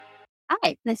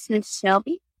Hi, this is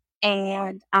Shelby,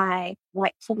 and I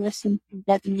like to listen to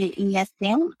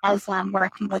WESM as I'm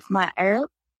working with my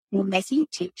Arab and making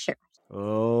teacher.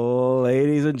 Oh,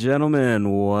 ladies and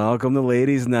gentlemen, welcome to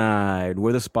Ladies' Night,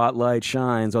 where the spotlight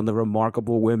shines on the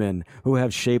remarkable women who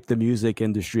have shaped the music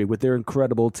industry with their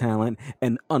incredible talent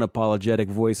and unapologetic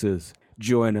voices.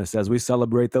 Join us as we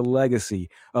celebrate the legacy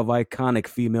of iconic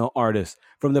female artists,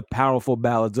 from the powerful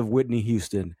ballads of Whitney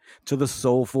Houston to the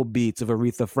soulful beats of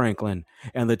Aretha Franklin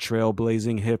and the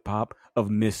trailblazing hip hop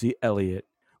of Missy Elliott.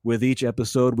 With each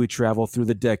episode, we travel through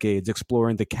the decades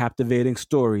exploring the captivating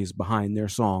stories behind their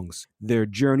songs, their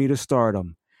journey to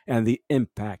stardom, and the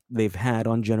impact they've had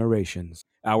on generations.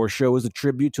 Our show is a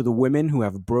tribute to the women who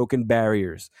have broken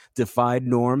barriers, defied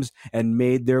norms, and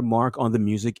made their mark on the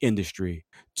music industry.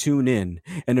 Tune in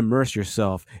and immerse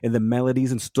yourself in the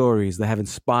melodies and stories that have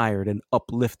inspired and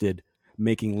uplifted,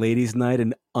 making Ladies' Night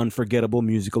an unforgettable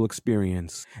musical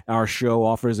experience. Our show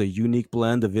offers a unique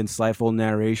blend of insightful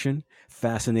narration,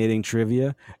 fascinating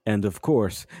trivia, and of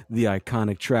course, the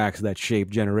iconic tracks that shape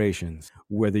generations.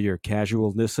 Whether you're a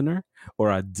casual listener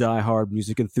or a die-hard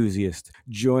music enthusiast,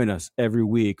 join us every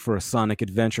week for a sonic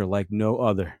adventure like no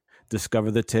other.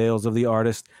 Discover the tales of the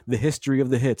artist, the history of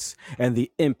the hits, and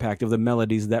the impact of the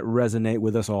melodies that resonate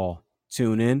with us all.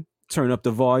 Tune in, turn up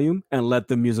the volume, and let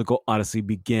the musical odyssey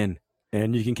begin.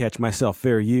 And you can catch myself,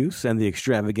 Fair Use, and the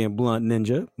extravagant Blunt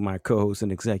Ninja, my co-host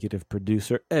and executive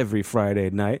producer, every Friday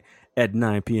night at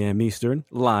 9 p.m. Eastern,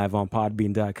 live on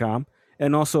podbean.com,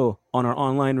 and also on our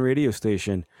online radio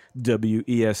station,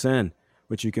 WESN,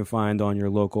 which you can find on your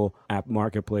local app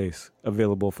marketplace,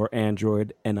 available for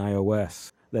Android and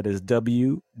iOS. That is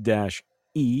W-ESN,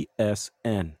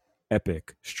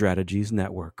 Epic Strategies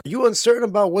Network. Are you uncertain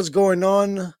about what's going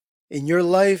on in your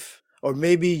life? Or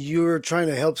maybe you're trying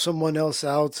to help someone else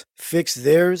out fix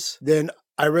theirs? Then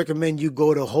I recommend you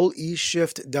go to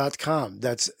wholeeshift.com.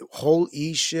 That's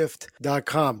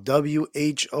wholeeshift.com.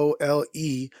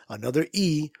 WHOLE, another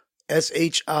E,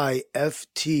 SHIFT.com,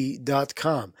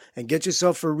 and get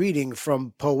yourself a reading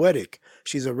from Poetic.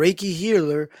 She's a Reiki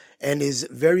healer and is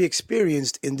very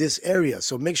experienced in this area.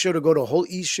 So make sure to go to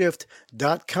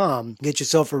wholeeshift.com, get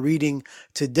yourself a reading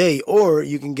today, or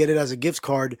you can get it as a gift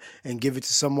card and give it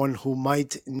to someone who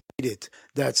might need it.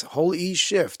 That's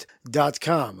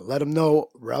wholeeshift.com. Let them know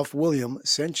Ralph William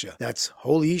sent you. That's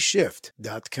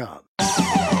wholeeshift.com.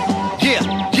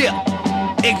 Yeah.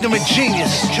 Ignorant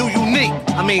genius, you unique.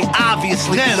 I mean,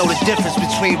 obviously, you know the difference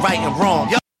between right and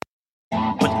wrong.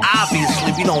 But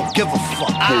obviously, we don't give a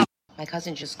fuck. My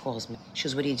cousin just calls me. She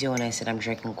goes, what are you doing? I said, I'm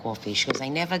drinking coffee. She goes, I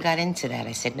never got into that.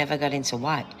 I said, never got into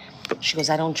what? She goes,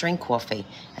 I don't drink coffee.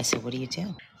 I said, what do you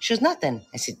do? She goes, nothing.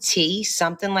 I said, tea,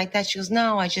 something like that. She goes,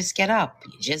 no, I just get up.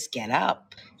 You just get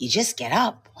up. You just get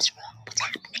up. What's wrong? What's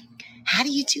happening? How do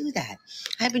you do that?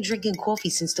 I've been drinking coffee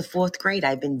since the 4th grade.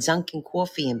 I've been dunking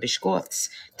coffee in biscuits.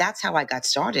 That's how I got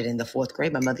started in the 4th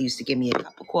grade. My mother used to give me a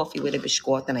cup of coffee with a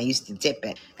biscuit, and I used to dip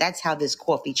it. That's how this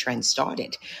coffee trend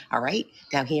started. All right?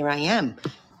 Now here I am.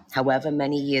 However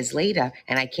many years later,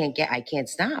 and I can't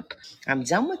stop. I'm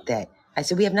done with it. I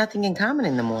said, we have nothing in common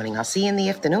in the morning. I'll see you in the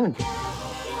afternoon.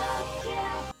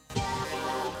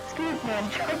 Excuse me, I'm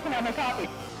trying to have a coffee.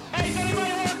 Hey, does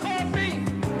anybody want coffee?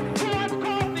 Who wants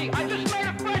coffee? I just made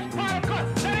a fresh pot of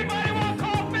coffee. Does anybody want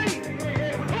coffee?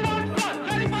 Who wants one?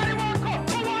 Does anybody want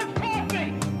coffee? Who wants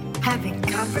coffee? Having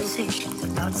conversations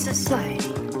about society,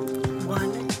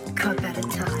 one cup at a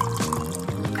time.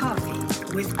 Coffee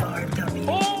with RW.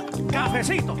 Un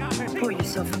cafecito. Pour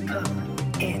yourself a cup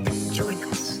and join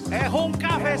us. Es un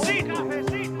cafecito.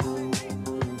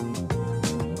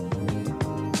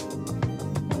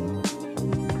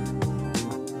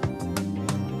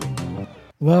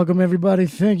 Welcome, everybody.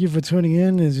 Thank you for tuning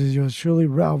in. This is yours truly,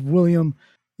 Ralph William.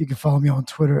 You can follow me on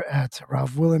Twitter at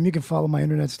Ralph William. You can follow my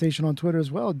internet station on Twitter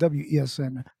as well,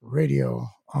 WESN Radio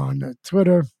on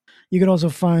Twitter. You can also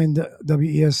find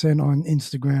WESN on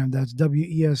Instagram. That's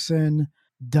WESN.radio.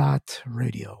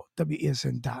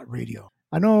 WESN.radio.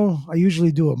 I know I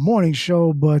usually do a morning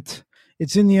show, but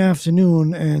it's in the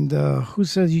afternoon, and who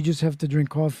says you just have to drink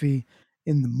coffee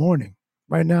in the morning?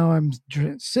 Right now, I'm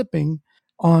sipping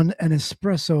on an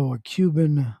espresso, a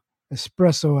Cuban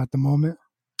espresso at the moment.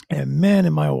 And man,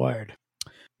 am I wired.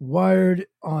 Wired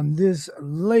on this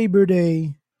Labor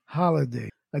Day holiday.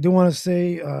 I do want to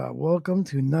say welcome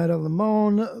to Nida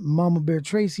Limon, Mama Bear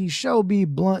Tracy, Shelby,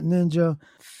 Blunt Ninja,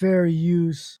 Fair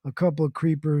Use, a couple of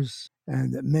creepers,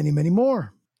 and many, many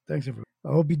more. Thanks, everyone.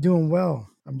 I hope you're doing well.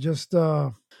 I just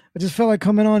felt like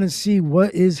coming on and see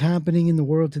what is happening in the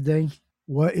world today,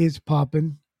 what is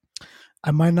popping. I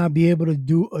might not be able to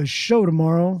do a show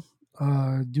tomorrow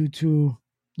due to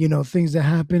things that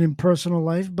happen in personal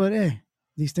life, but hey,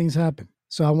 these things happen.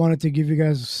 So I wanted to give you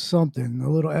guys something, a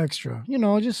little extra,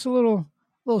 just a little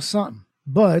something.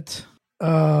 But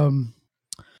I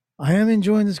am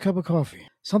enjoying this cup of coffee.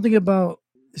 Something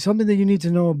that you need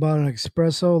to know about an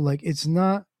espresso, like it's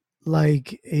not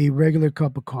like a regular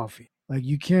cup of coffee. Like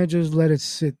you can't just let it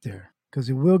sit there because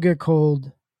it will get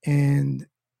cold and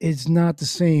it's not the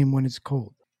same when it's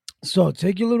cold. So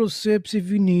take your little sips if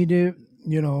you need it,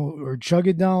 or chug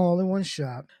it down all in one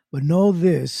shot. But know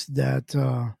this that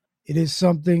it is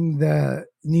something that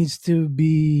needs to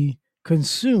be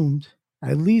consumed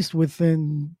at least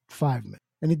within 5 minutes.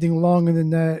 Anything longer than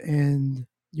that, and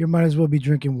you might as well be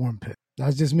drinking warm piss.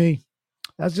 That's just me.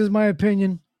 That's just my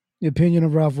opinion, the opinion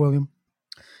of Ralph William.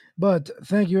 But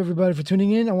thank you, everybody, for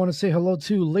tuning in. I want to say hello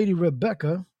to Lady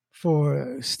Rebecca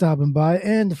for stopping by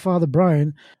and Father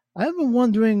Brian. I've been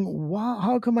wondering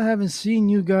how come I haven't seen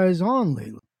you guys on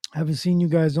lately. I haven't seen you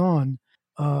guys on.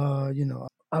 I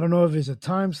don't know if it's a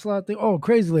time slot thing. Oh,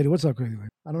 Crazy Lady, what's up, Crazy Lady?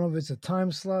 I don't know if it's a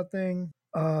time slot thing.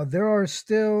 There are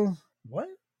still what?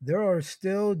 There are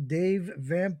still Dave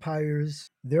Vampires.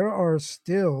 There are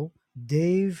still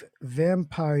Dave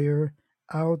Vampire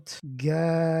out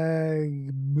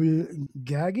gagging?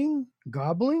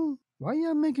 Gobbling? Why are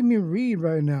you making me read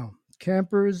right now?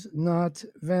 Campers, not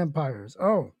vampires.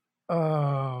 Oh,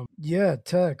 yeah,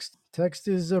 text. Text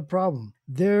is a problem.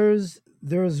 There's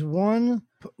one.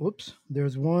 Whoops.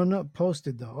 There's one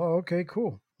posted though. Oh, okay,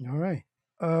 cool. All right.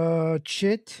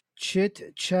 Chit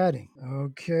chatting.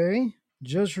 Okay.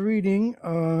 Just reading.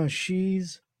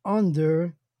 She's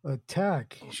under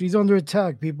attack. She's under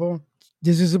attack, people.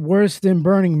 This is worse than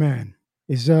Burning Man.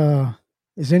 Is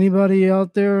anybody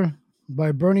out there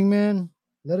by Burning Man?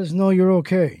 Let us know you're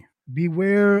okay.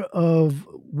 Beware of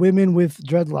women with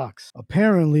dreadlocks.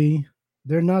 Apparently,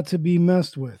 they're not to be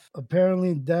messed with.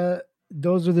 Apparently,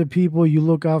 those are the people you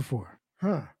look out for.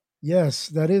 Huh. Yes,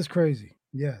 that is crazy.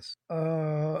 Yes.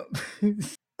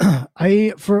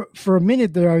 I for a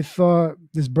minute there I thought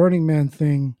this Burning Man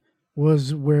thing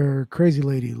was where Crazy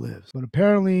Lady lives. But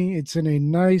apparently it's in a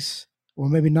nice, or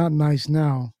maybe not nice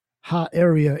now, hot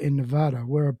area in Nevada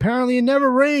where apparently it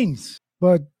never rains.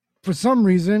 But for some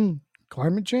reason,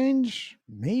 climate change,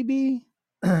 maybe,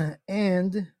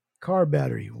 and car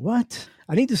battery. What?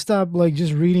 I need to stop like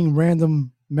just reading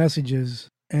random messages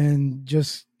and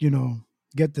just,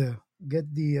 get the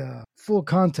full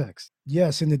context.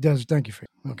 Yes, in the desert. Thank you for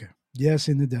okay. Yes,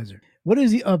 in the desert. What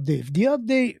is the update? The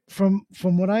update from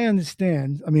what I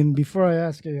understand, I mean, before I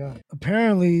ask AI,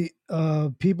 apparently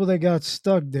people that got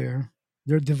stuck there,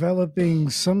 they're developing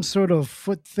some sort of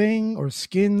foot thing or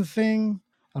skin thing.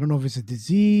 I don't know if it's a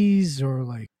disease or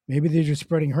like maybe they're just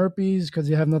spreading herpes because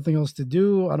they have nothing else to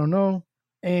do. I don't know.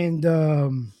 And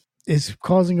it's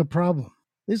causing a problem.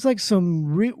 There's like some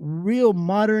real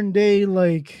modern day,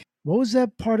 like, what was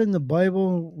that part in the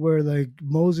Bible where like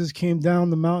Moses came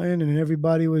down the mountain and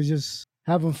everybody was just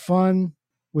having fun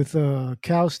with a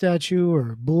cow statue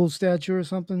or bull statue or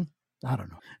something? I don't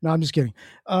know. No, I'm just kidding.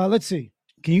 Let's see.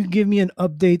 Can you give me an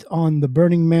update on the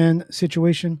Burning Man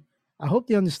situation? I hope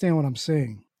they understand what I'm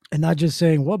saying and not just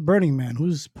saying, what Burning Man?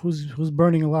 Who's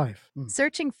burning alive?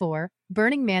 Searching for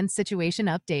Burning Man situation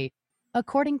update.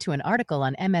 According to an article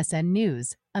on MSN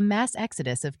News, a mass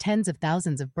exodus of tens of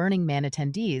thousands of Burning Man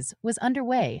attendees was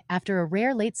underway after a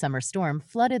rare late summer storm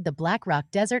flooded the Black Rock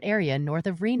Desert area north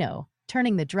of Reno,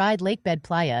 turning the dried lakebed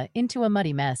playa into a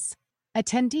muddy mess.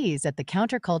 Attendees at the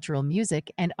Countercultural Music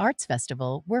and Arts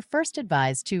Festival were first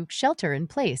advised to shelter in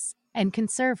place and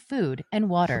conserve food and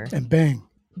water. And bang.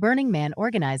 Burning Man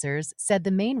organizers said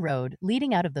the main road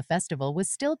leading out of the festival was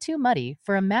still too muddy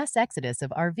for a mass exodus of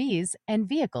RVs and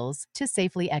vehicles to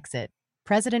safely exit.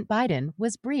 President Biden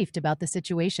was briefed about the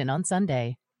situation on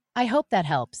Sunday. I hope that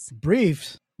helps.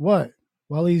 Briefed? What?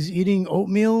 While he's eating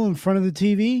oatmeal in front of the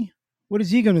TV? What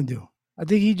is he going to do? I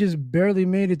think he just barely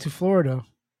made it to Florida,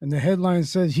 and the headline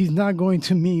says he's not going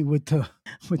to meet with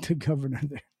the governor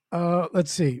there.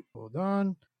 Let's see. Hold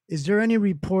on. Is there any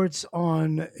reports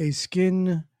on a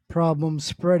skin problem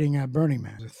spreading at Burning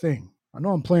Man? It's a thing. I know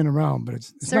I'm playing around, but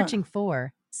it's Searching not,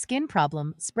 for skin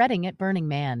problem spreading at Burning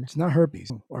Man. It's not herpes,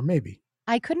 or maybe.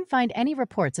 I couldn't find any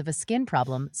reports of a skin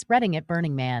problem spreading at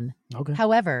Burning Man. Okay.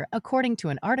 However, according to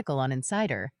an article on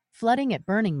Insider, flooding at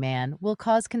Burning Man will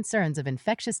cause concerns of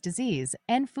infectious disease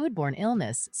and foodborne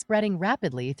illness spreading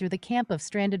rapidly through the camp of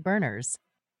stranded burners.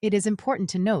 It is important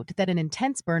to note that an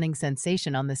intense burning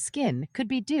sensation on the skin could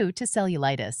be due to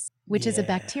cellulitis, which is a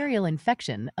bacterial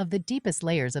infection of the deepest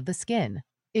layers of the skin.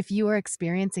 If you are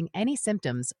experiencing any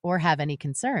symptoms or have any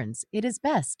concerns, it is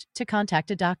best to contact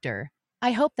a doctor.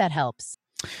 I hope that helps.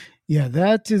 Yeah,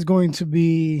 that is going to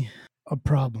be a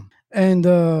problem. And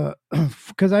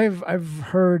because I've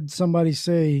heard somebody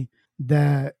say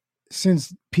that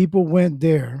since people went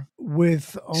there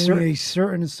with only a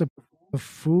certain supply of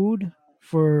food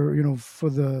for for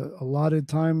the allotted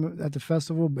time at the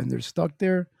festival, and they're stuck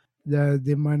there, that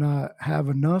they might not have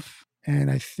enough.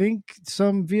 And I think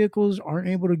some vehicles aren't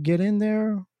able to get in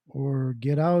there or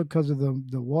get out because of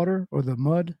the water or the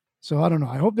mud. So I don't know.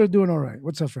 I hope they're doing all right.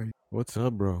 What's up, Freddie? What's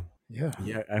up, bro? Yeah.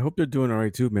 Yeah, I hope they're doing all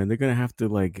right too, man. They're gonna have to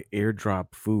like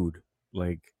airdrop food,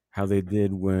 like how they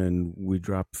did when we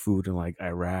dropped food in like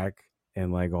Iraq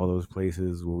and like all those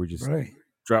places where we just Right.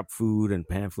 drop food and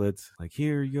pamphlets. Like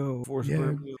here you go, force Yeah.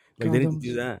 like they need to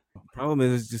do Condoms. that. Problem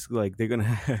is, it's just like they're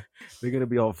gonna they're gonna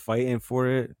be all fighting for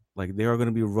it. Like they are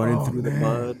gonna be running Oh through the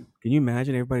mud. man. Can you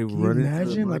imagine everybody Can you running through the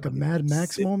imagine mud like a like Mad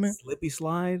Max moment? slippy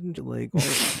slide and like all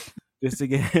just to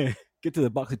get get to the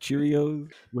box of Cheerios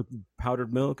with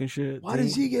powdered milk and shit. Why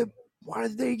does he get? Why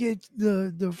did they get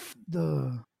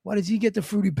the? Why does he get the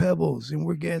fruity pebbles and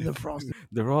we're getting the frosted?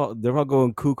 They're all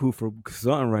going cuckoo for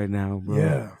something right now, bro.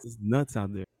 Yeah. It's nuts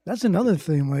out there. That's another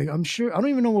thing. Like I'm sure I don't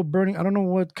even know what burning. I don't know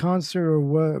what concert or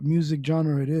what music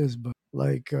genre it is, but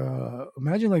like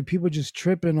imagine like people just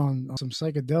tripping on some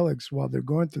psychedelics while they're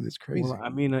going through this crazy. Well, I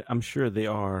mean, I'm sure they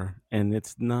are, and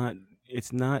it's not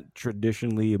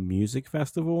traditionally a music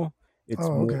festival. It's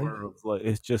Oh, okay. more of like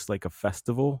it's just like a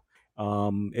festival.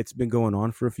 It's been going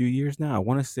on for a few years now. I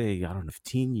want to say I don't know,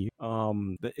 15 years.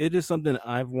 It is something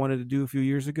I've wanted to do a few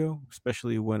years ago,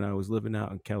 especially when I was living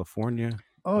out in California.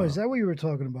 Oh, is that what you were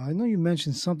talking about? I know you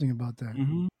mentioned something about that.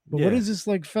 Mhm. But what Yeah. is this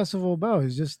like festival about?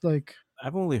 Is just like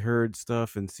I've only heard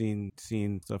stuff and seen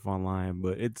stuff online,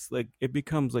 but it's like it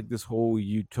becomes like this whole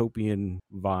utopian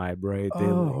vibe, right? They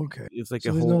like okay. it's like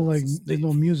So a there's whole there's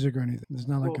no music or anything. It's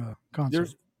not like well, a concert.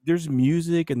 there's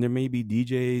music and there may be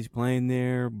DJs playing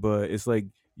there, but it's like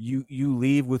you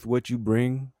leave with what you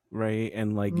bring, right?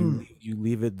 And like you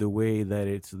leave it the way that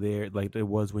it's there, like it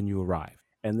was when you arrived.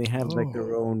 And they have like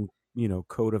their own,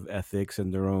 code of ethics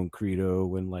and their own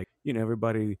credo, and like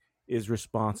everybody is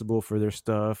responsible for their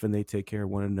stuff and they take care of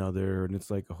one another, and it's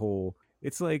like a whole.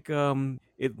 It's like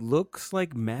it looks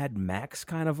like Mad Max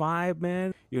kind of vibe,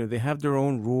 man. They have their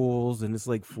own rules, and it's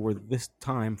like for this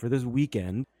time, for this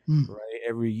weekend, right?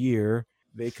 Every year,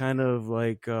 they kind of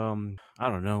like I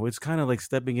don't know. It's kind of like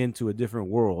stepping into a different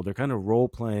world. They're kind of role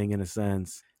playing in a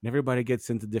sense, and everybody gets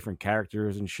into different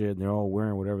characters and shit, and they're all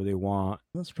wearing whatever they want.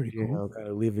 That's pretty cool. Kind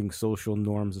of leaving social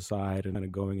norms aside and kind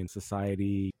of going in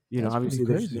society. That's Obviously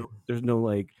pretty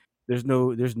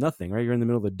there's nothing, right? You're in the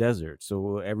middle of the desert,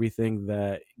 so everything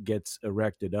that gets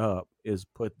erected up is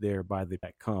put there by the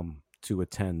that come to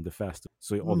attend the festival.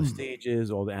 So all the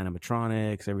stages, all the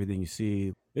animatronics, everything you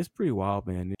see, it's pretty wild,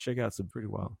 man. Check out some pretty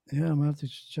wild. Yeah, I'm gonna have to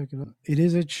check it out. It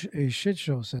is a shit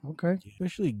show set. Okay.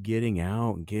 Especially getting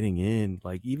out and getting in,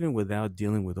 like even without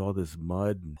dealing with all this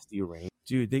mud and steel rain.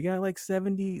 Dude, they got like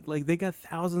 70, like they got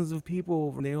thousands of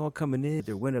people and they all coming in.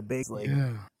 They're Winnebago, like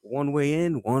one way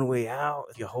in, one way out.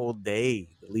 Your whole day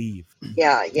to leave.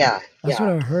 Yeah. That's what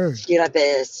I heard. I bet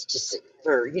it's just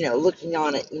for, looking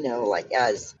on it, like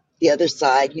as the other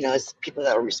side, as people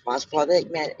that are responsible for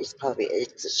that, man, it's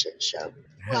a shit show.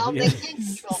 Well, they can't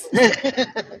control the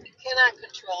weather. You cannot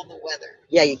control the weather.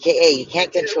 Yeah, you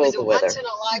can't control the weather. Once in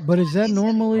a lifetime, But is that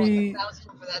normally?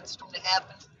 for that storm to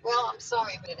happen. Well, I'm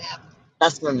sorry, but it happened.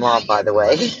 That's my mom, by the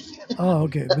way. Oh,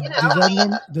 okay.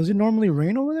 But does it normally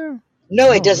rain over there?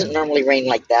 No, it doesn't normally rain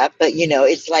like that, but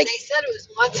it's like they said it was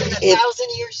once in a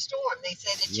 1,000-year storm. They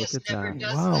said it just never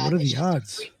does wow, that. what are It's the just a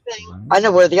odds? freak thing. I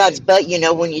know what are the odds, but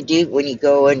when you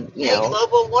go and Hey,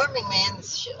 global warming, man,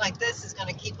 shit like this is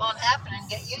going to keep on happening.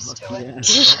 Get used to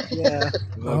it. Yeah.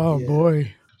 Oh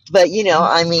boy. But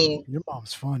I mean, your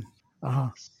mom's fun.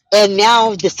 And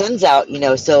now the sun's out,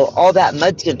 so all that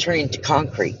mud's gonna turn into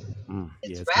concrete.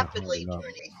 It's rapidly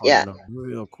turning. Yeah.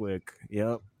 Real quick.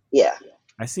 Yep. Yeah.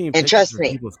 I seen And trust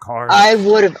me, people's cars. I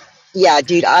would have. Yeah,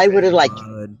 dude, I would have like.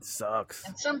 Mud sucks.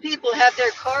 And some people have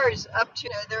their cars up to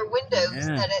their windows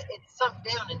Yeah. that it's sunk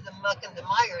down into the muck and the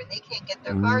mire, and they can't get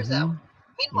their cars out.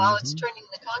 Meanwhile, it's turning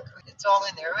to concrete. It's all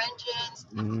in their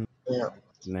engines. Yeah.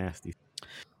 Nasty.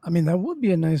 I mean, that would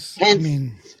be a nice.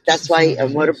 Hence, that's why a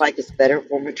motorbike is a better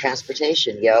form of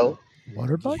transportation, yo.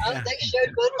 Water bike? They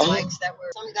showed motorbikes that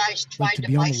were some guys tried to to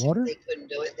be on the bicycle. water? They couldn't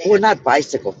do it. Well, not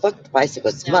bicycle. Fuck the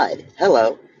bicycle. It's mud.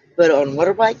 Hello. But on a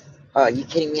motorbike, are you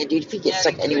kidding me, dude? If you get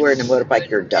stuck anywhere in a motorbike,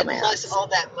 you're a dumbass. Plus, all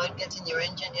that mud gets in your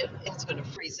engine, it's going to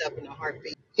freeze up in a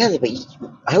heartbeat. Yeah, but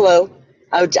hello.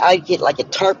 I'd get like a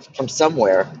tarp from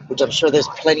somewhere, which I'm sure there's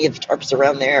plenty of tarps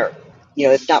around there.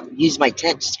 If not, use my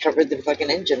tent, just cover the fucking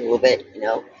engine a little bit,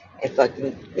 and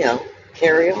fucking,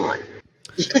 carry on.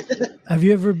 Have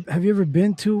you ever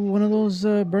been to one of those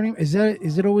Burning? Is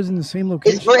it always in the same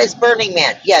location? It's Burning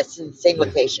Man. Yes, in the same Yeah.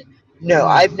 location. No, Oh,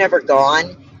 I've never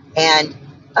gone, and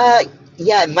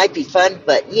yeah, it might be fun,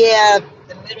 but yeah,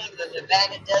 The middle of the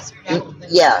Nevada desert. I don't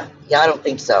think yeah, I don't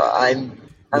think so. Yeah,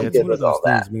 I'm it's good one of with those all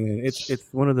that. things, man.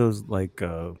 It's one of those like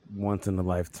once in a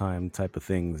lifetime type of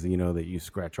things, that you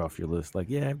scratch off your list. Like,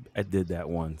 yeah, I did that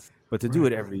once, but to do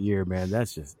right. it every year, man,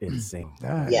 that's just insane.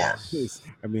 That Like, Yeah. is.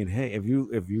 I mean, hey, if you're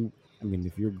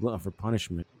a glutton for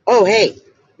punishment, Oh, hey,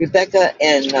 Rebecca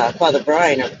and Father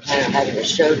Brian are kind of having a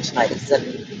show tonight at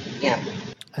 7 p.m.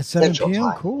 At 7 Central p.m.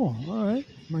 Time. Cool. All right.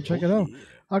 Might check oh it out. yeah,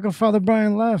 How come Father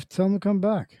Brian left? Tell him to come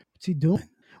back. What's he doing?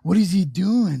 What is he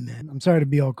doing, man? I'm sorry to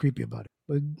be all creepy about it,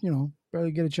 but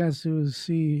barely get a chance to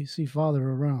see Father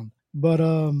around. But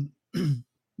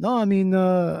no, I mean,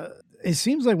 it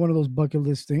seems like one of those bucket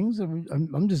list things.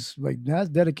 I'm just like, that's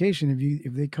dedication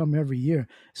if they come every year.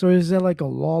 So is that like a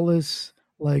lawless,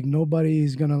 like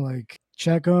nobody's gonna like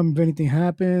check them if anything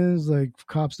happens? Like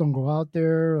cops don't go out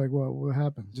there. Like what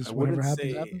happens? I Just whatever wouldn't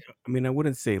happens say. happens. I mean, I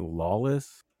wouldn't say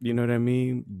lawless. You know what I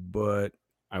mean? But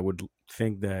I would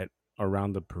think that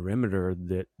around the perimeter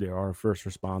that there are first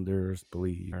responders,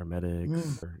 police, Mm.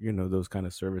 paramedics, or, those kind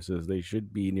of services. They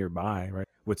should be nearby, right?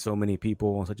 With so many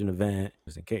people on such an event,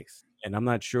 just in case. And I'm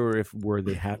not sure if where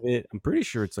they have it. I'm pretty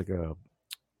sure it's like a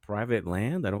private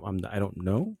land. I don't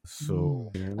know.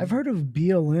 So Mm. I've heard of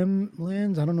BLM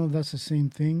lands. I don't know if that's the same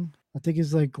thing. I think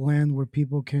it's like land where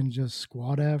people can just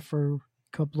squat at for a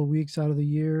couple of weeks out of the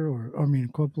year, or I mean,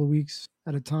 a couple of weeks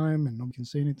at a time, and nobody can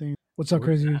say anything. What's up,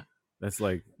 where's crazy? that? That's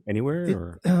like anywhere, It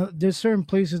or there's certain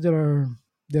places that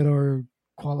are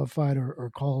qualified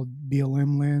or called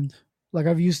BLM land. Like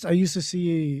I used to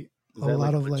see is a that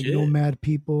like lot of like legit? nomad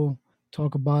people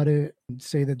talk about it and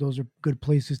say that those are good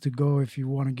places to go if you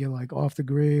want to get like off the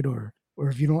grid, or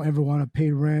if you don't ever want to pay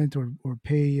rent or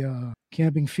pay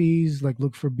camping fees, like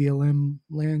look for BLM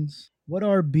lands. What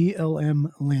are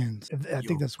BLM lands? I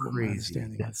think Yo, that's what my crazy.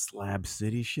 understanding That is. Slab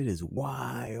City shit is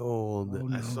wild. Oh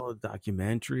I no. saw a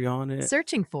documentary on it.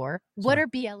 Searching for what Sorry. are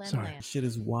BLM Sorry. lands? Shit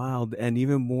is wild. And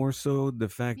even more so, the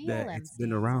fact that BLM it's been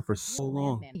stands around for for so Bureau of Land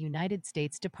long. Management, United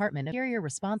States Department of Interior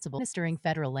responsible for administering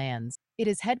federal lands. It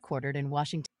is headquartered in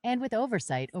Washington and with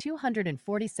oversight over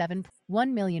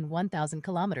 247,1,001,000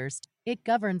 kilometers. It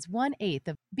governs 1/8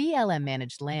 of BLM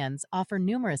managed lands, offer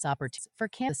numerous opportunities for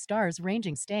camp, the stars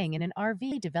ranging staying in an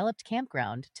RV developed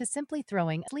campground to simply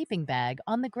throwing a sleeping bag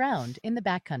on the ground in the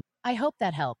backcountry. I hope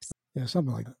that helps. Yeah,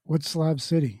 something like that. What's Slab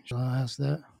City? Shall I ask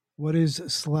that? What is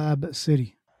Slab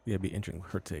City? Yeah, it'd be interesting.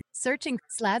 Her take. Searching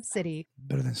Slab City.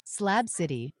 Better than Slab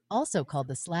City, also called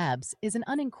the Slabs, is an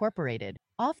unincorporated,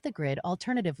 off-the-grid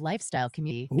alternative lifestyle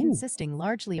community Ooh. consisting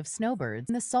largely of snowbirds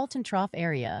in the Salton Trough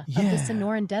area of the Yeah.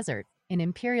 Sonoran Desert in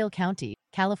Imperial County,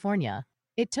 California.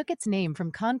 It took its name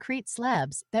from concrete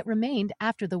slabs that remained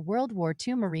after the World War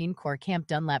II Marine Corps Camp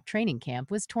Dunlap training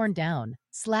camp was torn down.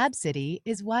 Slab City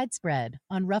is widespread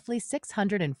on roughly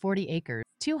 640 acres,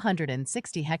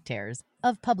 260 hectares,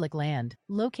 of public land.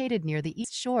 Located near the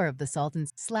east shore of the Salton,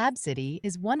 Slab City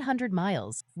is 100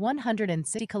 miles,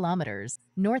 160 kilometers,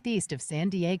 northeast of San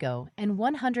Diego and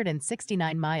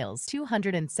 169 miles,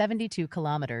 272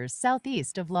 kilometers,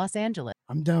 southeast of Los Angeles.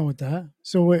 I'm down with that.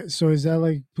 So wait, so is that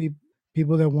like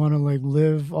people that want to like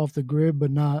live off the grid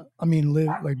but not, I mean, live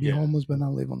like be Yeah. homeless but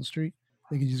not live on the street?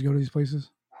 They can just go to these places.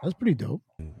 That's pretty dope.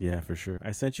 Yeah, for sure. I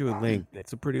sent you a link.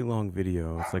 It's a pretty long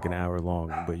video. It's like an hour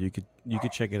long, but you could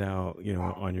check it out,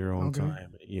 on your own Okay.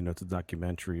 time. It's a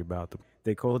documentary about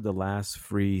they call it the last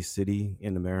free city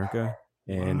in America.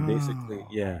 And basically, Wow.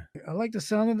 yeah. I like the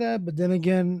sound of that, but then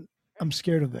again, I'm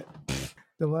scared of it.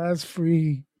 The last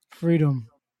freedom.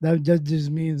 That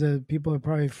just means that people are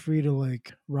probably free to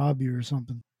like rob you or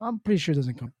something. I'm pretty sure it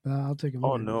doesn't come. I'll take a look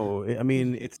Oh at it. no. I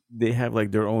mean, it's they have like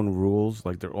their own rules,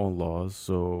 like their own laws.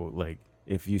 So like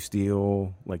if you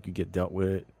steal, like you get dealt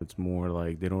with. It's more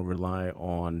like they don't rely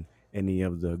on any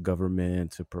of the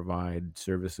government to provide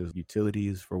services,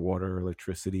 utilities for water,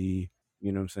 electricity,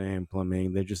 you know what I'm saying,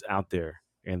 plumbing. They're just out there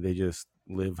and they just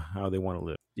live how they want to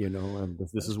live. And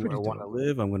this That's is where pretty I want to dope.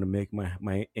 live. I'm going to make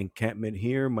my encampment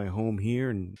here, my home here,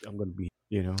 and I'm going to be,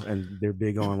 and they're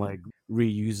big on like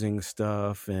reusing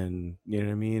stuff, and you know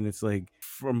what I mean. It's like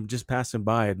from just passing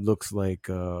by, it looks like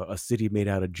a city made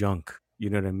out of junk. You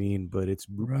know what I mean? But it's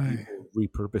Right. people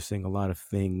repurposing a lot of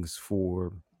things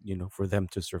for for them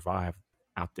to survive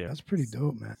out there. That's pretty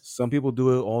dope, man. Some people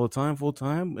do it all the time, full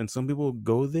time, and some people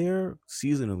go there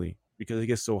seasonally because it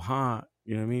gets so hot.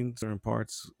 You know what I mean? Certain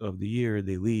parts of the year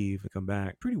they leave and come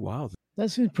back. Pretty wild. That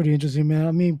seems pretty interesting, man.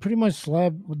 I mean, pretty much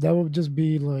slab that would just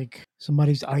be like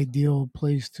somebody's ideal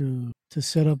place to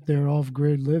set up their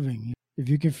off-grid living. If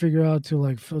you can figure out to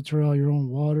like filter out your own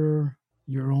water,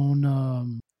 your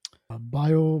own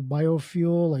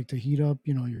biofuel, like to heat up,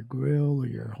 your grill or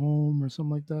your home or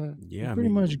something like that, you're Yeah, I pretty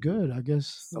mean, much good, I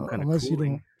guess. some kind of Unless you don't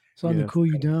cooling. something to Yeah, cool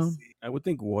you down. I would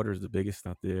think water is the biggest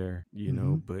out there,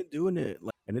 Hmm. but doing it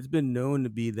and it's been known to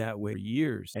be that way for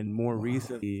years. And more Wow.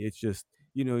 recently, it's just,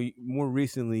 more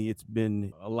recently it's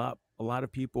been a lot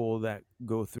of people that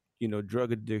go through,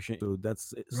 drug addiction. So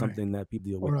that's Right. something that people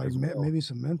deal Or with like as well. maybe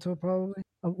some mental, probably.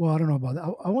 Well, I don't know about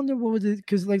that. I wonder what would it,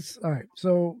 because like, all right,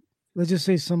 so let's just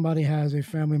say somebody has a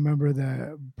family member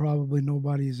that probably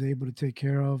nobody is able to take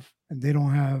care of, and they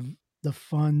don't have the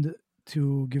fund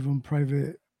to give them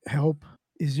private help.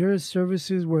 Is there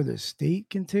services where the state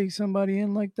can take somebody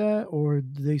in like that, or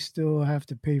do they still have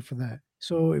to pay for that?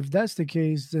 So if that's the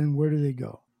case, then where do they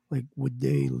go? Like, would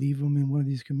they leave them in one of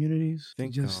these communities I to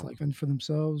think just like fend for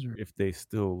themselves, or if they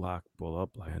still lock people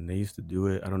up, and they used to do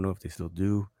it, I don't know if they still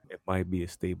do. It might be a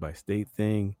state by state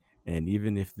thing, and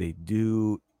even if they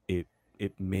do, it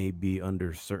it may be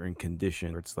under certain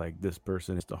conditions where it's like this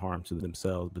person is to harm to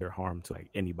themselves, but they're harm to like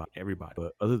anybody, everybody.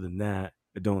 But other than that,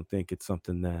 I don't think it's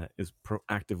something that is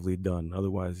proactively done.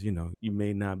 Otherwise, you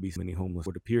may not be so many homeless.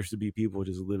 What appears to be people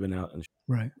just living out in the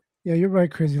right? Yeah, you're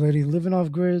right, crazy lady. Living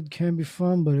off grid can be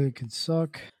fun, but it can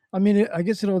suck. I mean, I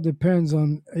guess it all depends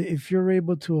on if you're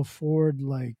able to afford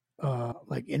like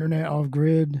internet off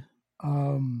grid,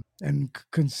 and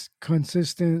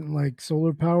consistent like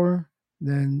solar power,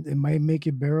 then it might make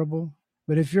it bearable.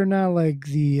 But if you're not like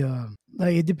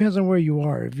like it depends on where you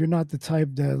are. If you're not the type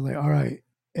that like, all right,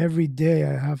 every day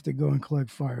I have to go and collect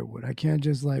firewood. I can't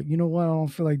just like, you know what, I don't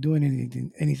feel like doing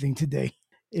anything today.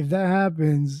 If that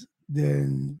happens,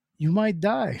 then you might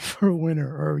die for winter,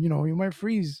 or you might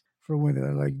freeze for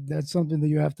winter. Like that's something that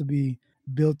you have to be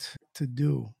built to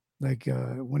do. Like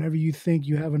whenever you think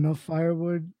you have enough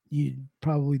firewood, you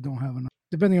probably don't have enough,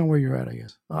 depending on where you're at, I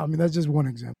guess. I mean, that's just one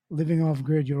example. Living off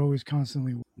grid, you're always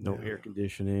constantly, no air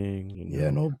conditioning, yeah,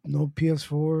 no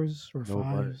PS4s or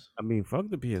nobody. 5s. I mean, fuck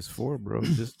the PS4, bro.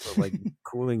 Just for like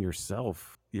cooling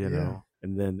yourself, Yeah,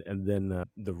 and then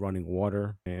the running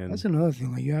water that's and another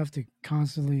thing. Like you have to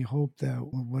constantly hope that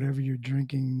whatever you're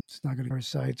drinking, it's not going to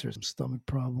parasites or some stomach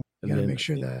problem. You and got to then make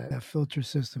sure that that filter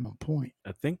system on point.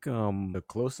 I think the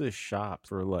closest shop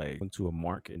for like went to a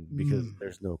market because Mm.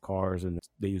 there's no cars and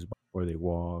they use where they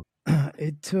walk.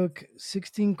 It took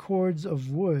 16 cords of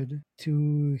wood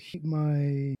to heat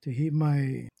my.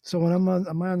 So when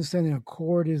on my understanding, a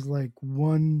cord is like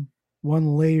one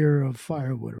layer of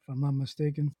firewood. If I'm not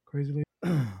mistaken, crazily. I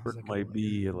Or was it like, might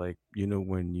be like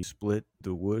when you split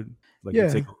the wood, like you yeah,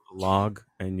 take a log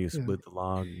and you yeah. split the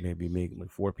log, maybe make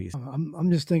like four pieces. I'm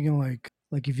just thinking like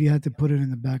if you had to put it in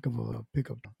the back of a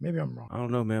pickup. Maybe I'm wrong. I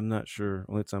don't know, man. I'm not sure.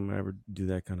 Only time I ever do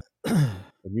that kind of.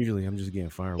 But usually, I'm just getting A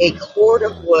firewood, so cord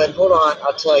I'm of not wood, too hold on, much.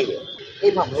 I'll tell you.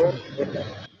 Hey, Mom, roll Sure. the window.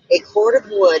 A cord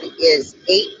of wood is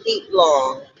 8 feet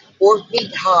long, 4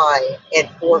 feet high, and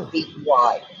four Oh, feet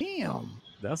wide. damn.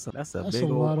 That's a That's a big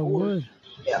old lot of cord. wood.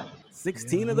 Yeah,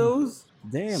 16 of Yeah. those?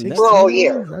 Damn, for that's all 16 of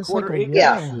year. those? That's like quarter a acre.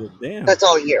 Yeah, wall. Shit, damn. that's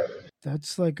all year.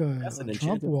 That's like That's a an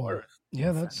Trump enchanted wall. forest. Yeah,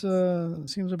 In that's fact,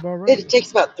 seems about It, right. it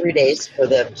takes about 3 days for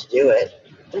them to do it.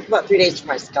 It took about 3 days for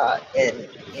my Scott, and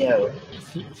Damn.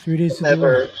 3 days to do what?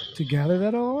 whoever. To gather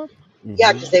that all up?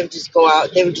 Yeah, hmm because they would just go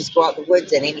out. They would just go out in the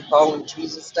woods and any fallen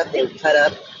trees and stuff. They would cut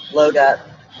up, load up.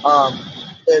 Um,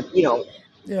 the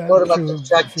Yeah, load them up to true. the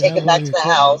truck, If you take have them all back the to the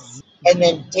equipment. house, and Mhm.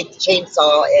 then take the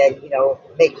chainsaw and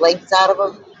make lengths out of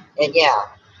them. And yeah,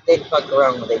 they'd fuck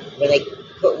around when they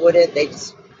put wood in. They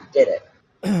just did it.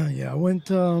 Yeah, I went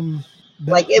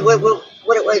Like back it would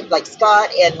what it was like Scott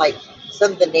and like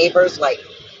some of the neighbors like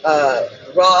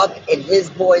Rob and his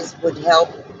boys would help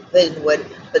put in the wood,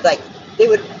 but like they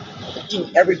would do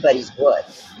everybody's wood.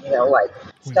 Like wait,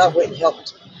 Scott what? wouldn't help.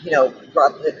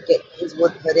 Rob would get his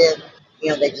wood put in.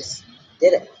 They just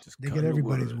did it. just They get cutting the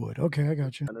everybody's wood, wood. Okay, I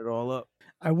got you. cutting it all up.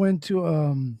 I went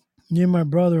to near my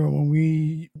brother when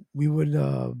we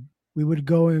would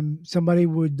go and somebody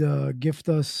would gift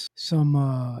us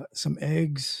some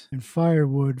eggs and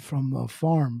firewood from a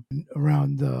farm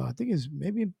around I think it's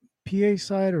maybe PA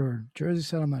side or Jersey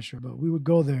side, I'm not sure, but we would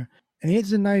go there. And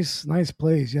it's a nice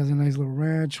place. He has a nice little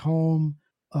ranch, home,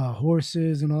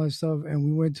 horses and all that stuff. And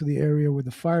we went to the area where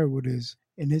the firewood is,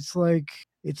 and it's like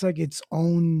its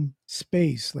own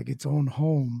space, like its own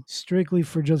home, strictly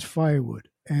for just firewood.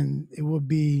 And it would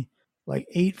be like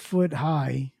 8 foot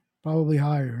high, probably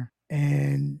higher,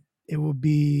 and it would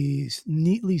be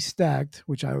neatly stacked,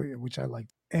 which I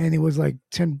liked. And it was like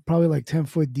 10, probably like 10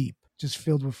 foot deep, just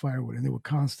filled with firewood, and they would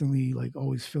constantly like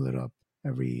always fill it up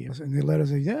and they let us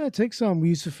say, yeah, take some. We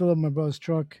used to fill up my brother's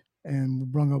truck, and we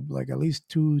brung up like at least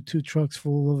two trucks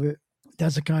full of it.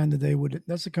 That's the kind that they would.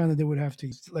 That's the kind that they would have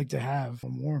to like to have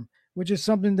warm, which is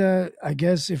something that I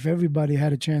guess if everybody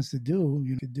had a chance to do,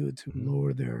 you could do it to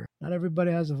lower their. Not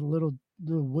everybody has a little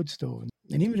wood stove,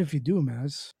 and even if you do, man,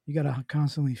 you gotta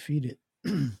constantly feed it.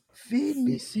 Feed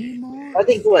me, Seymour. I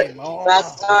think what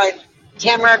last time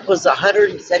tamarack was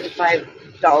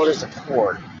 $175 a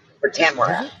cord for Was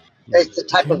tamarack. it? It's the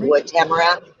type of Tamarind? wood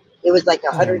tamarack. It was like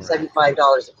Tamarack.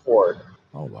 $175 a cord.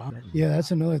 Oh wow. Yeah,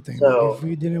 that's another thing. Like So if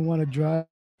we didn't want to drive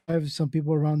some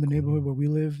people around the neighborhood where we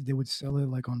live, they would sell it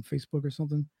like on Facebook or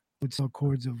something. Would sell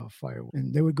cords of firewood,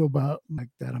 and they would go about like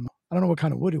that amount. I don't know what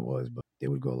kind of wood it was, but they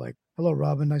would go like, "Hello,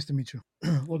 Robin. Nice to meet you.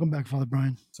 Welcome back, Father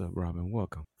Brian." What's up, Robin?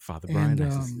 Welcome, Father Brian. And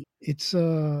Nice to see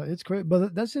you. it's great,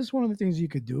 but that's just one of the things you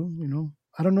could do. You know,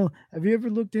 I don't know. Have you ever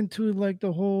looked into like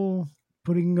the whole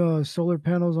putting solar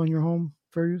panels on your home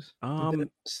for use?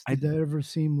 Did that ever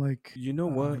seem like You know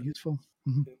what? useful?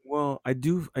 Well, I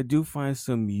do find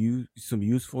some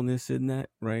usefulness in that,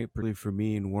 right? Particularly for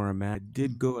me and where I'm at. I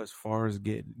did go as far as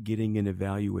getting an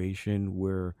evaluation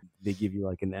where they give you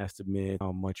like an estimate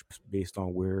how much based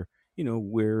on where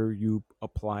you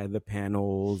apply the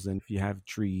panels and if you have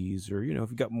trees or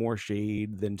if you got more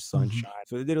shade than sunshine.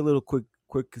 So they did a little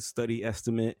quick study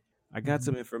estimate. I got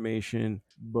some information,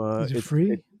 but Is it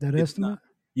free? That it's estimate? not.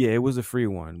 Yeah, it was a free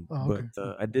one, Oh, but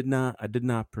okay. I did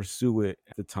not pursue it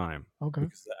at the time Okay.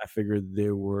 because I figured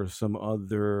there were some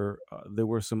other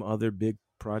big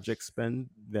project spend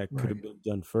that could have Right. been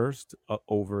done first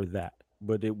over that.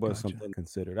 But it was Gotcha. something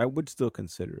considered. I would still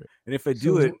consider it, and if I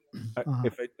do So,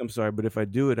 it, I'm sorry, but if I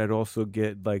do it, I'd also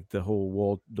get like the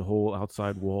whole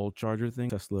outside wall charger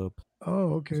thing, Tesla.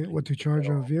 Oh, okay. What, to charge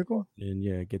a vehicle? And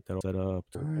yeah, get that all set up.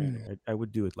 Nice. I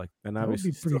would do it like, and That would be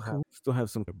obviously pretty cool. still have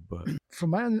some, but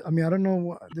From I mean, I don't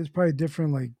know. There's probably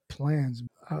different like plans.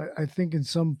 I think in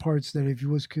some parts that if you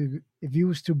was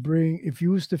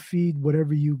to feed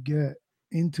whatever you get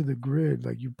into the grid,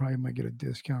 like you probably might get a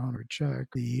discount or check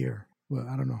a year. Well,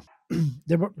 I don't know.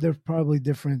 There's probably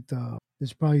different.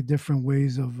 There's probably different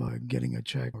ways of getting a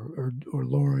check or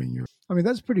lowering your. I mean,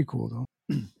 that's pretty cool though.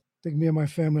 I think me and my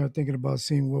family are thinking about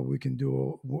seeing what we can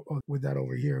do with that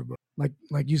over here. But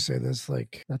like you said,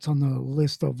 that's on the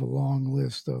list of a long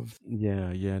list of.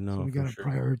 yeah, no, So we for got to sure.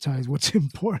 prioritize what's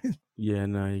important. Yeah,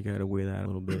 no, you got to weigh that a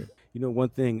little bit. One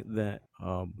thing that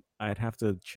I'd have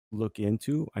to look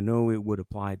into. I know it would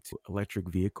apply to electric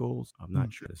vehicles. I'm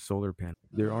not sure the solar panel.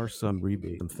 There are some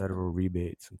rebates, some federal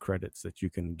rebates and credits that you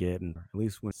can get, and at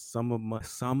least when some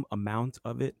amount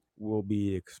of it will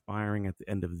be expiring at the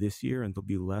end of this year, and there'll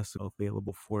be less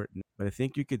available for it. But I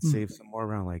think you could save somewhere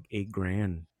around like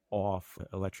 $8,000 off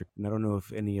electric. And I don't know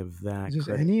if any of that Is this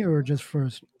credit. any or just for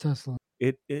Tesla?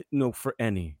 It no for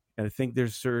any. And I think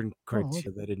there's certain criteria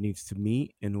okay. that it needs to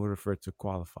meet in order for it to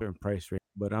qualify certain price range.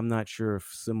 But I'm not sure if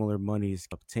similar money is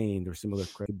obtained or similar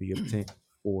credit could be obtained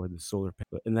for the solar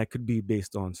panel. And that could be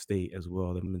based on state as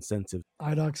well. The incentives.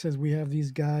 IDOC says we have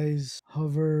these guys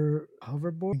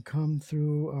hoverboard and come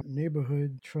through our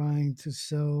neighborhood trying to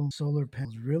sell solar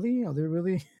panels. Really? Are they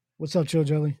really? What's up, Chill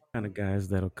Jelly? Kind of guys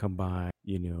that'll come by,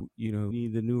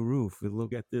 need the new roof.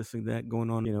 Look at this and that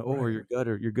going on, or your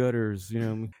gutters,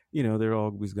 they're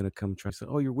always gonna come try to say,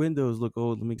 oh, your windows look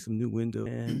old. Let me make some new windows.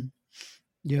 And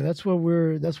Yeah, that's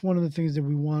one of the things that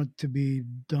we want to be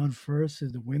done first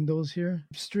is the windows here.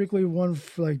 Strictly one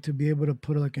for like to be able to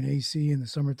put like an AC in the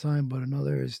summertime, but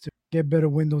another is to get better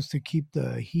windows to keep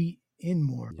the heat in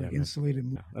more, like insulated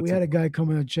more. We had a guy come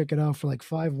in and check it out for like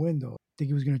 5 windows. I think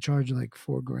he was going to charge like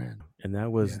 $4,000. And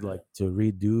that was like to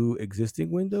redo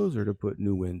existing windows or to put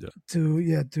new windows? To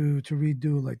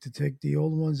redo, like to take the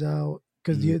old ones out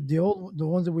because the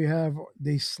ones that we have,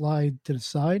 they slide to the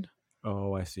side.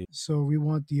 Oh, I see. So we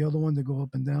want the other one to go up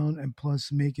and down, and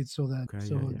plus make it so that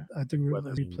I think we're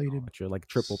replated like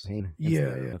triple pane.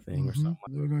 Yeah. Thing or something.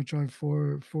 We're gonna charge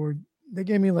four. They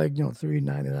gave me like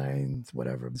 $3.99,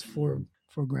 whatever. It's $4,000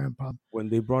 probably. When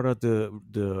they brought out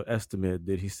the estimate,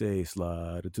 did he say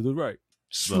slide it to the right?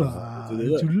 Slide to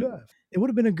the left. It would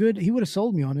have been he would have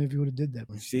sold me on it if he would have did that.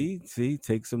 See,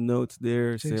 take some notes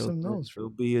there. Take some notes. There'll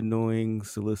be annoying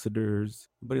solicitors.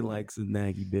 Nobody likes a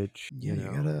naggy bitch. Yeah,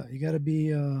 you gotta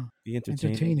be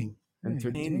entertaining.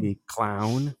 Entertain me,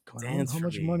 clown. Dance How for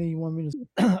much me. money you want me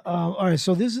to? All right,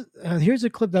 so this is here's a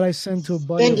clip that I sent to a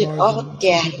buddy spend it of all, ours. And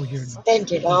Daddy. people here.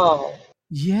 Spend it all.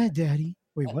 Yeah, Daddy.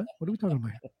 Wait, what? What are we talking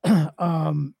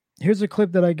about? Here's a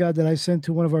clip that I got that I sent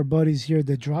to one of our buddies here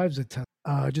that drives a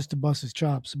Tesla, just to bust his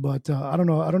chops. But I don't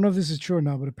know. I don't know if this is true or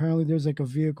not. But apparently, there's like a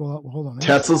vehicle. Hold on.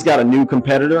 Tesla's got a new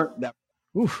competitor that.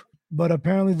 Oof. But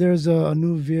apparently, there's a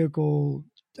new vehicle.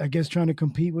 I guess trying to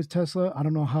compete with Tesla. I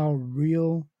don't know how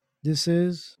real this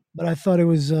is, but I thought it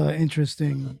was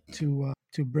interesting to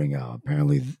bring out.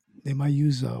 Apparently, they might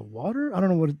use water. I don't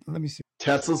know what. Let me see.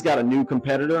 Tesla's got a new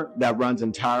competitor that runs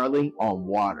entirely on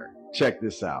water. Check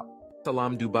this out.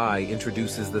 Salam Dubai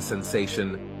introduces the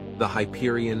sensation, the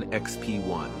Hyperion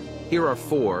XP1. Here are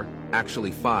 4,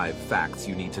 actually 5, facts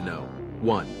you need to know.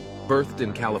 1. Birthed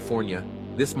in California,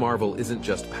 this marvel isn't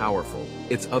just powerful,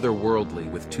 it's otherworldly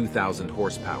with 2,000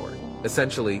 horsepower.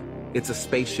 Essentially, it's a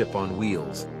spaceship on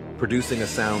wheels, producing a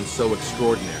sound so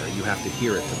extraordinary you have to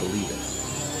hear it to believe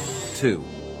it. 2.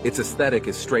 Its aesthetic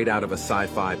is straight out of a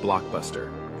sci-fi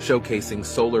blockbuster, showcasing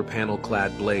solar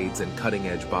panel-clad blades and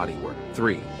cutting-edge bodywork.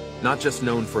 3. Not just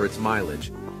known for its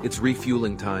mileage, its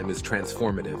refueling time is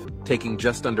transformative, taking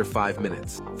just under 5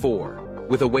 minutes. 4.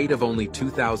 With a weight of only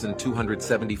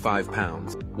 2,275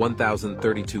 pounds,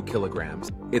 1,032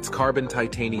 kilograms, its carbon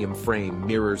titanium frame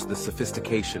mirrors the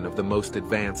sophistication of the most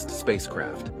advanced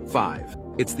spacecraft. 5.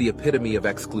 It's the epitome of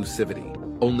exclusivity.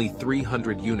 Only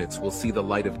 300 units will see the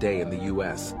light of day in the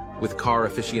US, with car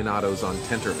aficionados on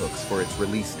tenterhooks for its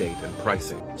release date and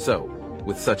pricing. So,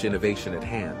 with such innovation at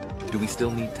hand, do we still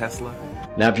need Tesla?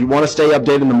 Now, if you want to stay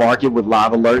updated in the market with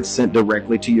live alerts sent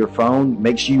directly to your phone,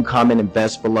 make sure you comment and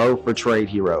invest below for Trade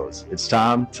Heroes. It's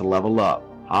time to level up.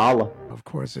 Holla. Of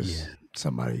course, there's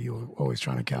somebody you're always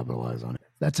trying to capitalize on it.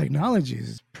 That technology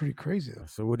is pretty crazy, though.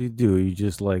 So what do? You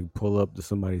just like pull up to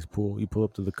somebody's pool? You pull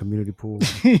up to the community pool?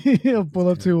 You'll pull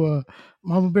up to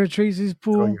Mama Bear Tracy's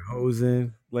pool. Throw your hose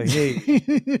in. Like,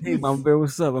 hey, Mama Bear,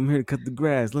 what's up? I'm here to cut the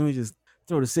grass. Let me just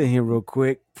throw this in here real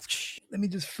quick. Let me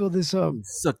just fill this up.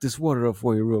 Suck this water up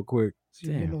for you real quick.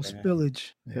 Damn, no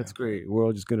spillage. That's great. We're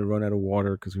all just gonna run out of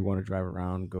water because we want to drive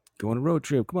around and go on a road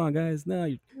trip. Come on, guys. Now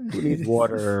who needs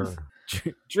water?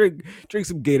 drink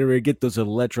some Gatorade. Get those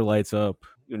electrolytes up.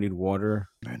 You need water.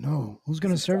 I know. Who's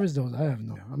gonna service those? I have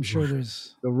no. I'm sure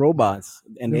there's the robots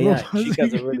and the AI. robots. She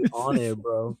guys are really on it,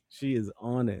 bro. She is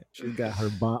on it. She's got her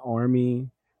army.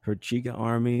 Her Chica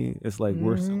army. It's like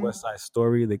West Side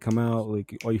Story. They come out,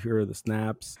 like all you hear are the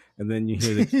snaps, and then you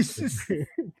hear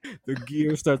the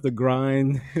gears start to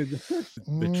grind.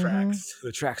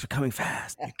 The tracks are coming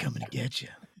fast. They're coming to get you.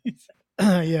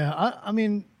 Yeah, I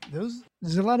mean, there's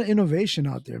a lot of innovation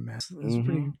out there, man.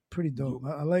 It's pretty dope.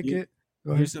 I like it.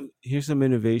 Here's some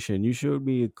innovation. You showed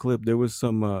me a clip. There was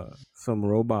some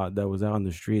robot that was out on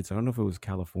the streets. I don't know if it was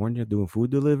California doing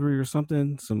food delivery or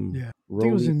something. I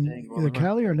think it was in either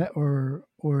Cali or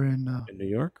in New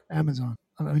York. Amazon.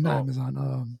 I mean, not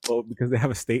Amazon. Because they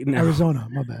have a state now. Arizona.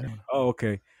 My bad. Oh,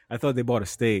 okay. I thought they bought a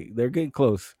state. They're getting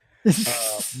close.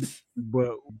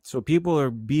 But so people are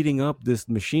beating up this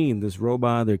machine, this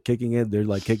robot. They're kicking it. They're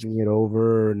like kicking it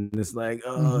over, and it's like,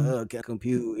 can't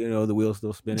compute. The wheel's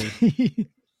still spinning.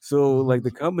 So like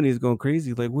the company is going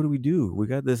crazy. Like, what do? We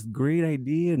got this great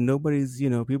idea, and nobody's,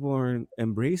 people aren't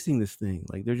embracing this thing.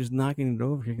 Like they're just knocking it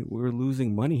over. We're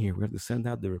losing money here. We have to send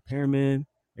out the repairman.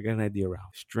 I got an idea,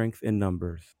 Ralph. Strength in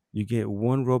numbers. You get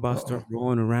one robot start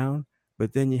rolling around,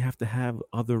 but then you have to have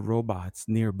other robots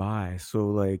nearby. So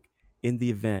like in the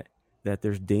event that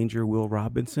there's danger, Will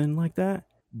Robinson like that,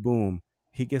 boom,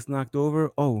 he gets knocked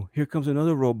over. Oh, here comes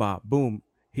another robot. Boom,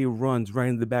 he runs right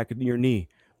in the back of your knee.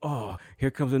 Oh,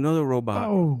 here comes another robot.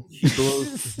 Oh, he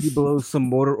blows some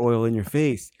motor oil in your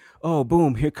face. Oh,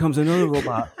 boom, here comes another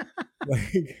robot.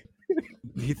 Like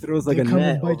he throws like a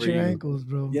net and bite over your you. ankles,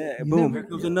 bro. Yeah, boom, here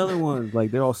comes another one.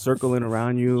 Like they're all circling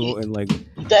around you and like.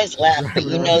 You guys laugh, but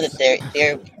you know that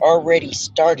they've already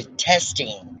started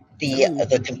testing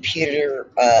the computer.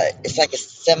 It's like a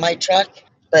semi truck,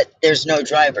 but there's no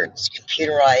driver. It's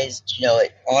computerized.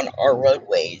 On our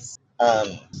roadways,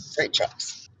 freight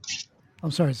trucks. I'm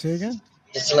sorry. Say again.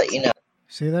 Just to let you know.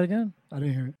 Say that again. I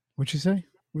didn't hear it. What'd you say?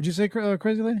 What'd you say,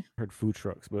 crazy lady? I heard food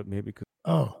trucks, but maybe because.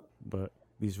 But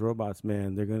these robots,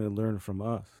 man, they're gonna learn from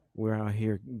us. We're out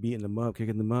here beating them up,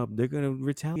 kicking them up. They're gonna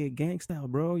retaliate gang style,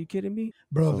 bro. You kidding me?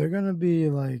 Bro, they're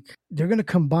gonna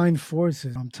combine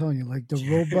forces. I'm telling you, like the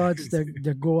robots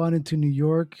that go out into New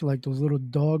York, like those little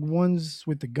dog ones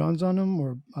with the guns on them,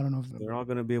 or I don't know if they're all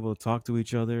gonna be able to talk to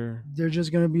each other. They're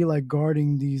just gonna be like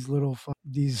guarding these little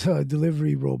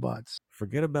delivery robots.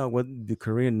 Forget about what the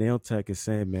Korean nail tech is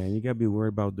saying, man. You gotta be worried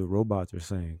about the robots are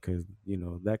saying, because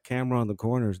that camera on the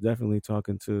corner is definitely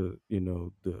talking to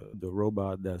the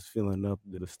robot that's filling up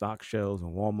the stock shelves in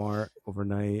Walmart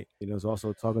overnight. It's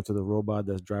also talking to the robot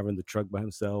that's driving the truck by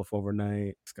himself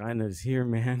overnight. Skynet is here,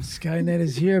 man. Skynet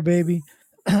is here, baby.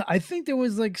 I think there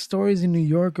was like stories in New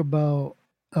York about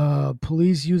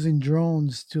police using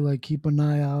drones to like keep an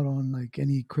eye out on like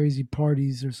any crazy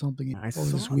parties or something I over saw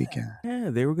this weekend. that. Yeah,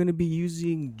 they were going to be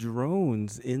using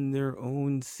drones in their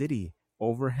own city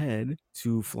overhead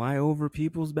to fly over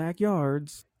people's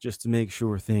backyards just to make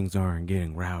sure things aren't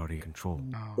getting rowdy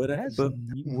controlled. Wow, But that's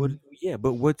what? Yeah,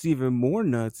 but what's even more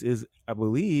nuts is I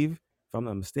believe, if I'm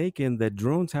not mistaken, that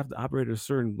drones have to operate at a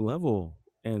certain level,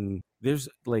 and there's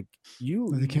like they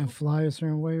you can't fly a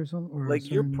certain way or something or a like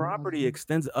your certain property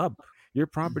extends up. Your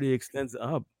property extends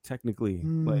up technically.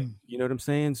 Like, Mm, you know what I'm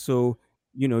saying? So,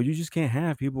 you just can't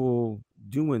have people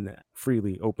doing that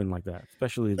freely open like that,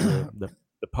 especially the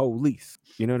police.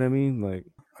 You know what I mean? Like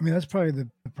I mean, that's probably the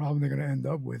problem they're going to end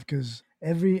up with because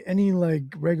any like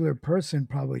regular person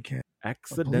probably can't. A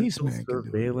accidental policeman can do it.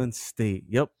 surveillance state.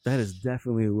 Yep, that is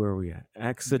definitely where we at. Yeah.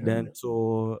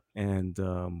 Accidental and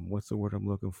what's the word I'm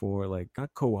looking for? Like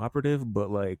not cooperative, but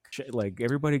like like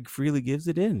everybody freely gives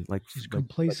it in. Just Like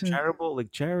complacent. charitable,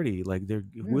 like charity. Like they're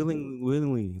Yeah.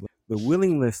 willingly like, the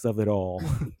willingness of it all.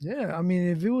 Yeah, I mean,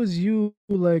 if it was you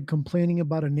like complaining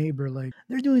about a neighbor, like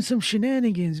they're doing some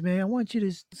shenanigans, man, I want you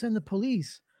to send the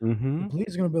police. The Mm-hmm.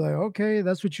 police are gonna be like, okay,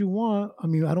 that's what you want. I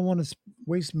mean, I don't want to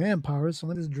waste manpower, so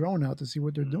let this drone out to see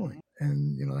what they're doing,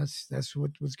 and that's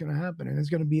what's gonna happen, and it's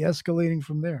gonna be escalating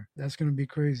from there. That's gonna be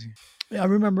crazy. Yeah, I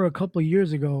remember a couple of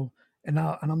years ago, and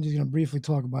I'm just gonna briefly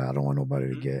talk about it. I don't want nobody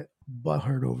to get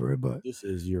butthurt over it, but This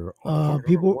is your hard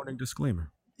people warning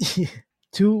disclaimer.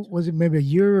 was it maybe a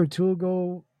year or two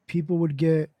ago, people would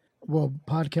get, well,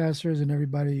 podcasters and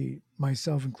everybody,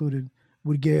 myself included,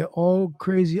 would get all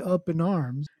crazy up in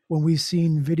arms when we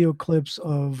seen video clips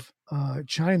of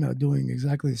China doing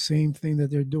exactly the same thing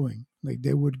that they're doing. Like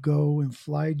they would go and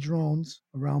fly drones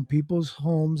around people's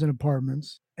homes and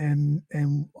apartments, and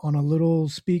on a little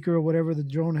speaker or whatever the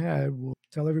drone had, will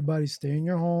tell everybody stay in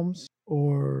your homes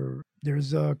or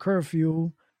there's a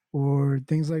curfew or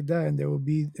things like that, and there will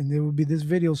be this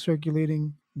video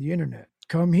circulating the internet.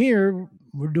 Come here,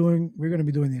 we're going to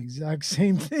be doing the exact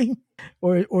same thing,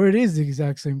 or it is the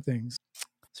exact same things.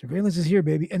 Surveillance is here,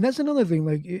 baby, and that's another thing.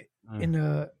 Like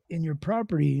in your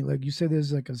property, like you said,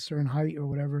 there's like a certain height or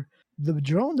whatever. The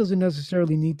drone doesn't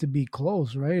necessarily need to be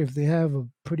close, right? If they have a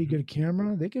pretty good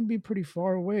camera, they can be pretty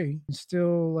far away and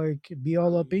still like be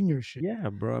all up in your shit. Yeah,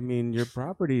 bro. I mean, your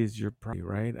property is your property,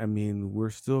 right? I mean, we're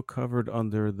still covered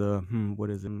under the what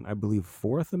is it? I believe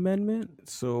Fourth Amendment.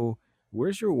 So,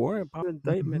 where's your warrant? Pop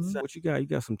indictment. Mhm. What you got? You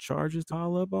got some charges to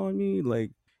haul up on me?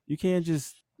 Like, you can't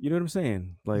just, you know what I'm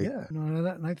saying? Like, Yeah, no,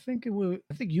 and I think it will.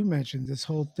 I think you mentioned this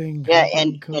whole thing Yeah,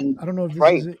 happening. and I don't know if this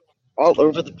right is it. all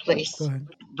over the Go place. ahead.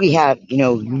 We have,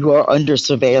 you are under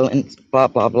surveillance, blah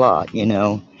blah blah.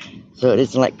 So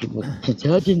it's like people, I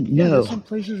didn't Yeah, know, there's some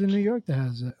places in New York that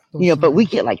has that, those but we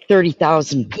signs. get like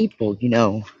 30,000 people,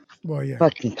 Well, yeah,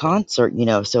 fucking concert,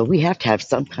 so we have to have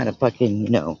some kind of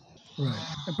fucking. right.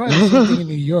 And probably the same thing in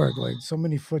New York. Like so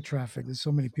many foot traffic. There's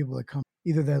so many people that come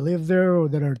either that live there or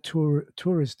that are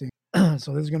touristing.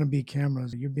 So there's gonna be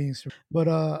cameras. You're being,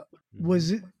 but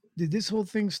was it? Did this whole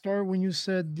thing start when you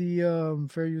said the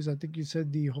fair use? I think you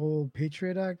said the whole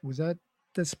Patriot Act. Was that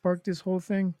sparked this whole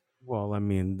thing? well, I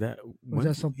mean, that Or was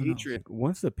that something else?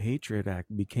 Once the Patriot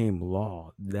Act became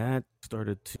law, that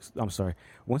started to. I'm sorry.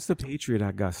 Once the Patriot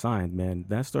Act got signed, man,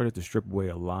 that started to strip away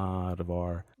a lot of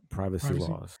our privacy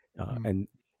Privacy. laws, and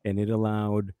it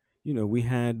allowed. We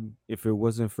had, if it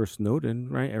wasn't for Snowden,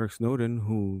 right? Eric Snowden,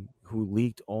 who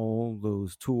leaked all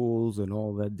those tools and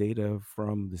all that data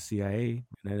from the CIA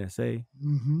and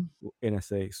Mm-hmm.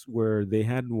 NSA, where they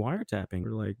had wiretapping,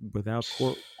 like without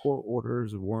court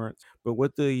orders or warrants. But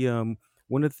what the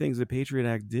one of the things the Patriot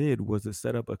Act did was to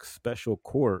set up a special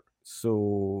court,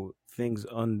 so things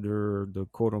under the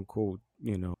quote unquote,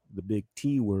 the big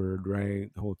T word,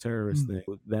 right? The whole terrorist thing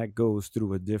that goes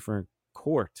through a different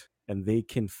court, and they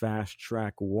can fast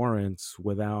track warrants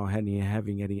without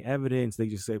having any evidence. They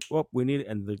just say, "Well, we need it,"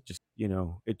 and they just,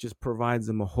 it just provides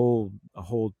them a whole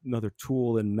another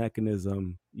tool and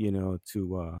mechanism,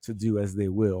 to do as they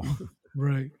will.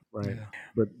 Right. Right. Yeah.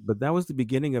 But that was the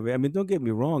beginning of it. I mean, don't get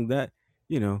me wrong, that,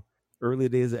 you know, early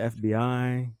days of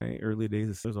FBI, right? Early days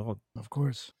of there's all. Of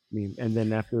course. I mean, and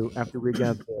then after we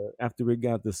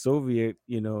got the Soviet,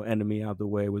 enemy out the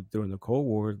way with during the Cold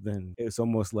War, then it's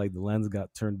almost like the lens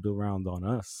got turned around on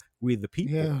us, we the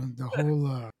people. Yeah, the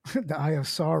whole the Eye of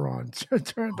Sauron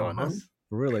turned on Uh-huh. us.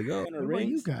 We're like, oh, What about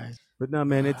you guys? But no,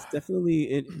 man, it's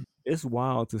definitely it's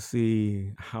wild to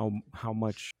see how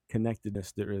much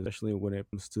connectedness there is, especially when it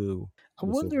comes to I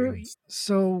the wonder. surveillance.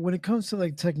 So when it comes to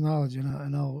like technology,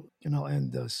 and I'll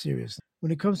end serious.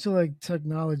 When it comes to like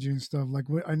technology and stuff, like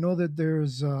I know that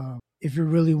there's if you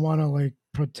really want to like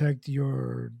protect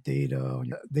your data,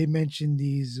 they mentioned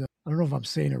these. I don't know if I'm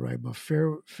saying it right, but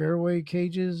fairway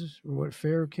cages or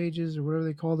fair cages or whatever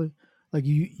they called it. Like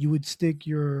you would stick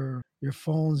your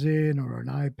phones in or an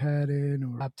iPad in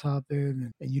or laptop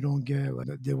in, and you don't get like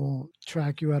they won't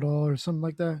track you at all or something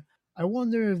like that. I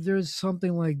wonder if there's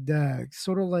something like that,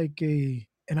 sort of like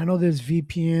and I know there's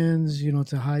VPNs,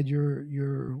 to hide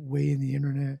your way in the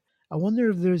internet. I wonder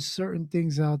if there's certain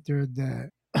things out there that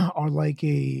are like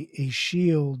a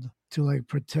shield to like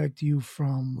protect you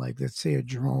from, like, let's say a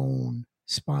drone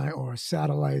spy or a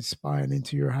satellite spying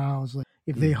into your house. Like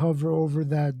if they hover over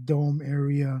that dome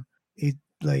area, it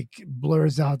like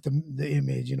blurs out the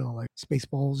image, like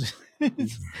Spaceballs.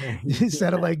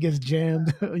 Satellite gets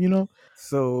jammed.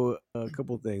 So a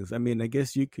couple things. I mean, I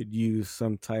guess you could use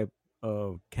some type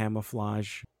of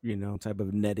camouflage, type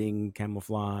of netting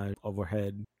camouflage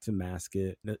overhead to mask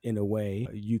it in a way.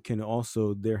 You can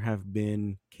also, there have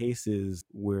been cases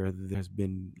where there's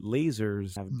been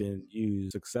lasers have been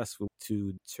used successfully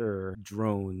to deter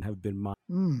drone have been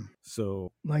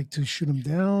so like to shoot them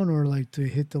down or like to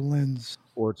hit the lens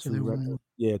or so to they won't.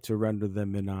 to render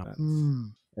them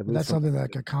inoperable. At But least that's from something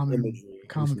like a common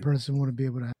imagery. person wouldn't be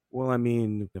able to have. Well, I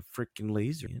mean, the freaking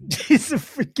laser. It's a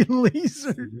freaking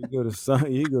laser. You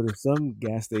go to some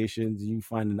gas stations, you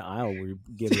find an aisle where you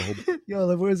get a whole Yo,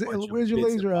 like, where's your bits and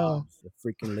laser out? bobs, the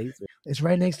freaking laser. It's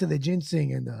right next to the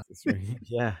ginseng and That's right.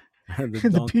 Yeah.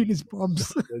 the penis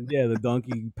pumps. The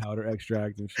donkey powder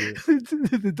extract and shit.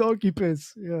 The donkey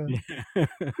piss. Yeah.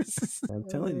 I'm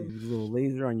telling you, little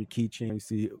laser on your keychain. You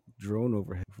see drone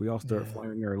overhead. If we all start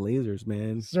firing our lasers,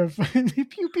 man. Start firing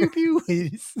pew pew pew.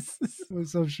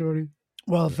 What's up, shorty?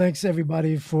 Well, thanks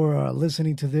everybody for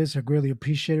listening to this. I greatly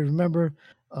appreciate it. Remember,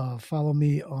 follow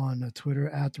me on Twitter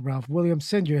at Ralph Williams.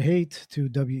 Send your hate to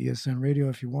WESN Radio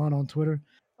if you want on Twitter.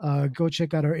 Go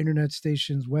check out our internet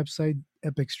station's website,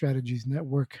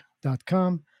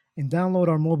 epicstrategiesnetwork.com, and download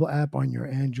our mobile app on your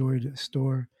Android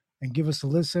store and give us a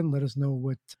listen. Let us know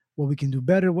what we can do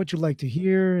better, what you'd like to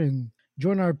hear, and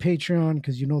join our Patreon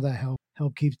because that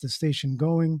help keeps the station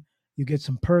going. You get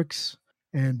some perks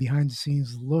and behind the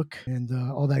scenes look and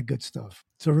all that good stuff.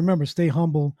 So remember, stay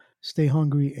humble, stay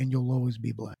hungry, and you'll always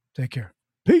be blessed. Take care.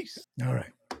 Peace. All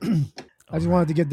right. I just wanted to get